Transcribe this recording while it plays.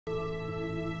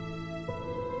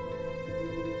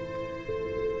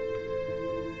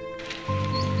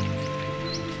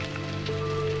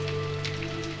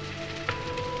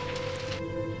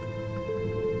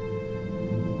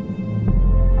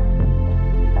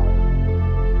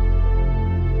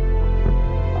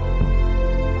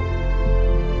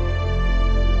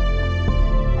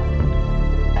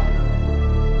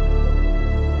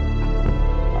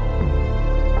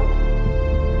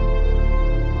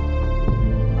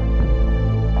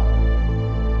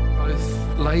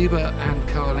Labour and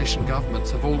coalition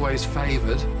governments have always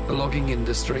favoured the logging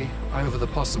industry over the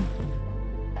possum.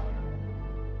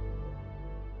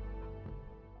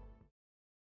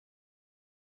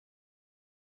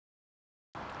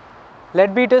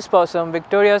 Leadbeater's possum,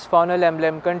 Victoria's faunal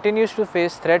emblem, continues to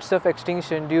face threats of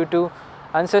extinction due to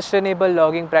unsustainable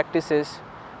logging practices,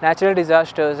 natural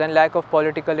disasters and lack of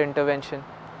political intervention.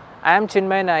 I am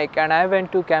Chinmay Naik and I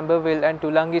went to Camberwell and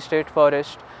Tulangi State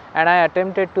Forest and I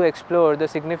attempted to explore the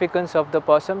significance of the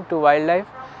possum to wildlife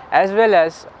as well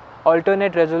as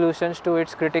alternate resolutions to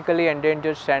its critically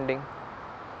endangered standing.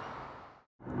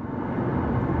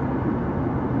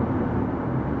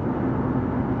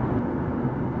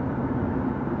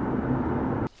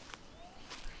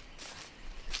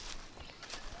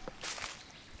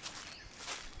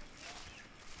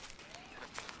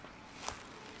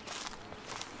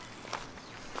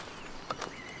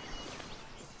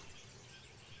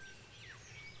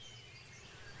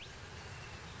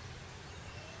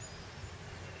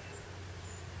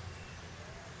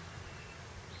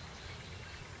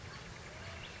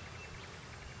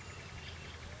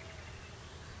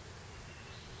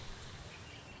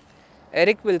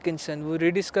 Eric Wilkinson, who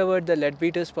rediscovered the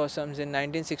Leadbeater's possums in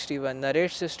 1961,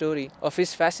 narrates the story of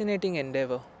his fascinating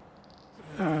endeavour.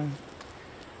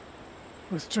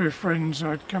 With two friends,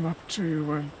 I'd come up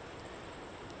to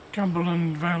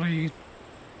Cumberland Valley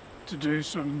to do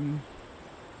some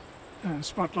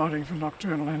spotlighting for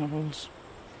nocturnal animals,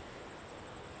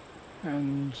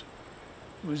 and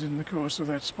it was in the course of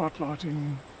that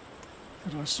spotlighting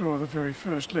that I saw the very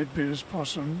first Leadbeater's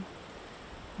possum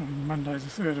on Monday the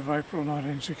 3rd of April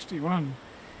 1961.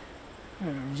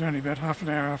 It was only about half an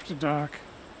hour after dark.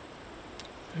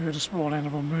 I heard a small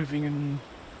animal moving in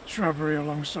shrubbery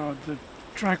alongside the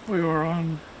track we were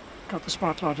on, got the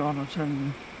spotlight on it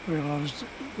and realised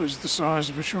it was the size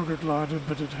of a sugar glider,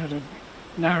 but it had a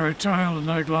narrow tail and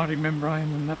no gliding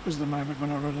membrane, and that was the moment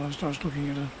when I realised I was looking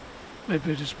at a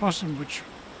Leadbeater's possum, which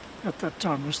at that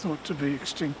time was thought to be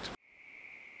extinct.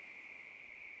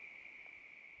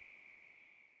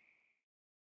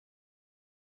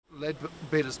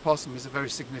 Leadbeater's possum is a very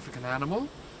significant animal.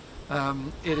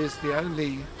 It is the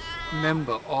only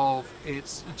member of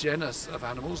its genus of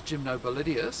animals,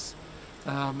 Gymnobolidius.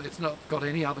 It's not got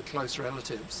any other close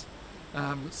relatives,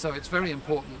 so it's very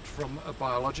important from a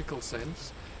biological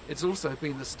sense. It's also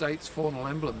been the state's faunal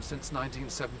emblem since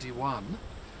 1971,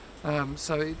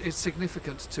 so it's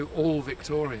significant to all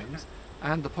Victorians,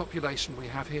 and the population we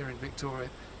have here in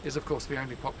Victoria is of course the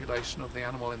only population of the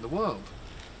animal in the world.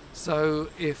 So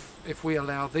if we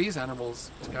allow these animals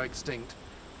to go extinct,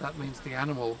 that means the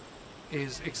animal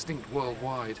is extinct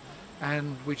worldwide,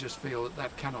 and we just feel that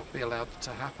that cannot be allowed to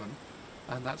happen,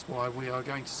 and that's why we are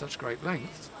going to such great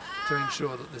lengths to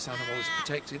ensure that this animal is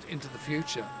protected into the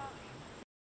future.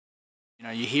 You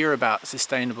know, you hear about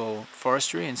sustainable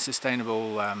forestry and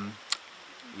sustainable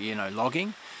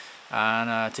logging,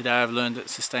 and today I've learned that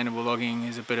sustainable logging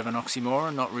is a bit of an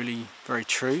oxymoron, not really very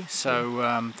true,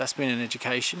 so that's been an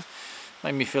education.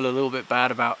 Made me feel a little bit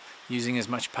bad about using as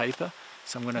much paper,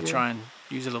 so I'm going to try and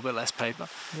use a little bit less paper.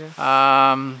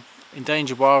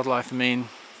 Endangered wildlife, I mean,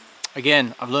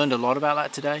 again, I've learned a lot about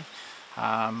that today.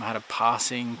 I had a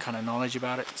passing kind of knowledge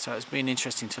about it, so it's been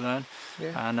interesting to learn.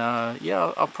 And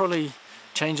I'll probably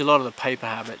change a lot of the paper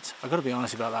habits. I've got to be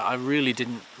honest about that. I really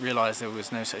didn't realise there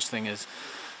was no such thing as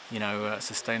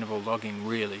sustainable logging,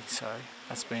 really, so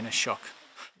that's been a shock.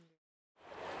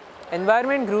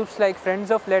 Environment groups like Friends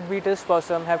of Leadbeater's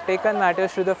possum have taken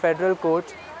matters to the federal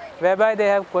courts, whereby they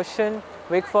have questioned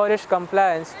Vic Forest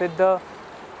compliance with the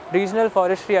regional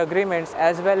forestry agreements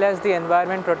as well as the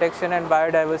Environment Protection and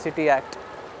Biodiversity Act.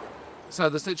 So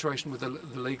the situation with the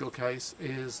legal case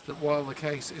is that while the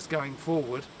case is going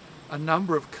forward, a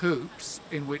number of coops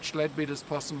in which Leadbeater's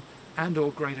possum and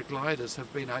or greater gliders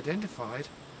have been identified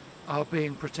are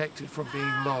being protected from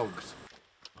being logged.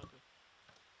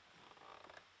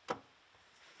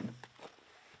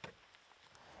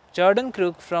 Jordan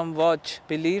Crook from Watch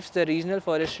believes the regional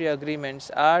forestry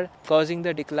agreements are causing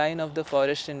the decline of the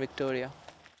forest in Victoria.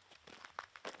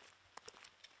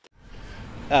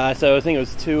 So I think it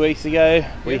was 2 weeks ago,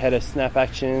 we had a snap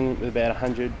action with about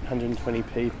 120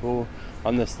 people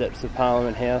on the steps of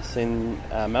Parliament House in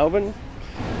Melbourne.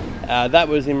 That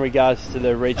was in regards to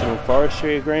the regional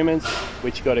forestry agreements,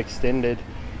 which got extended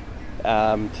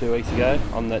 2 weeks ago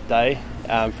on that day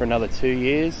for another 2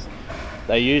 years.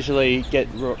 They usually get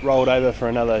rolled over for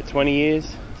another 20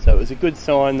 years, so it was a good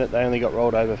sign that they only got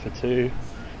rolled over for 2.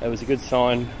 It was a good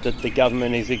sign that the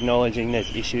government is acknowledging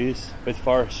there's issues with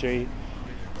forestry.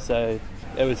 So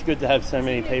it was good to have so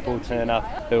many people turn up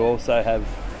who also have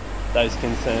those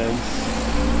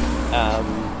concerns.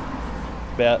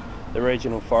 about the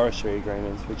regional forestry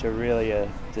agreements, which are really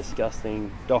a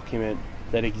disgusting document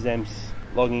that exempts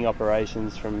logging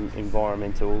operations from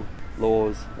environmental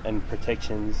laws and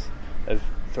protections of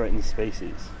threatened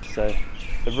species. So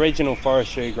the regional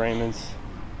forestry agreements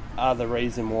are the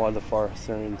reason why the forests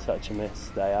are in such a mess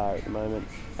they are at the moment,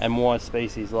 and why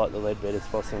species like the Leadbeater's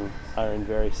possum are in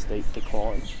very steep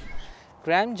decline.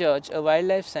 Graham George, a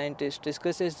wildlife scientist,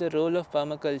 discusses the role of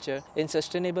permaculture in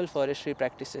sustainable forestry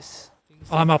practices.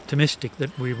 I'm optimistic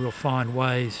that we will find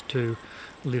ways to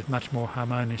live much more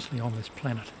harmoniously on this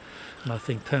planet, and I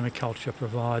think permaculture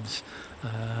provides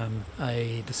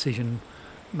a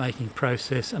decision-making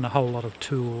process and a whole lot of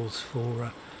tools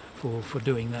for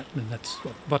doing that, and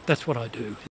that's what I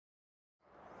do.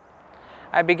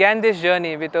 I began this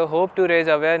journey with a hope to raise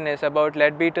awareness about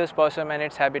Leadbeater's possum and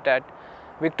its habitat.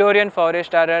 Victorian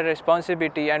forests are our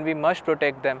responsibility and we must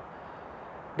protect them.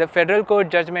 The federal court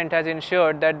judgment has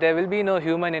ensured that there will be no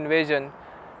human invasion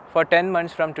for 10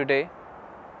 months from today.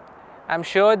 I'm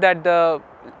sure that the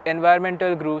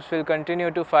environmental groups will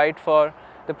continue to fight for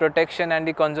the protection and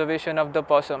the conservation of the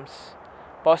possums.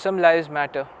 Possum lives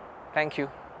matter. Thank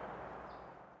you.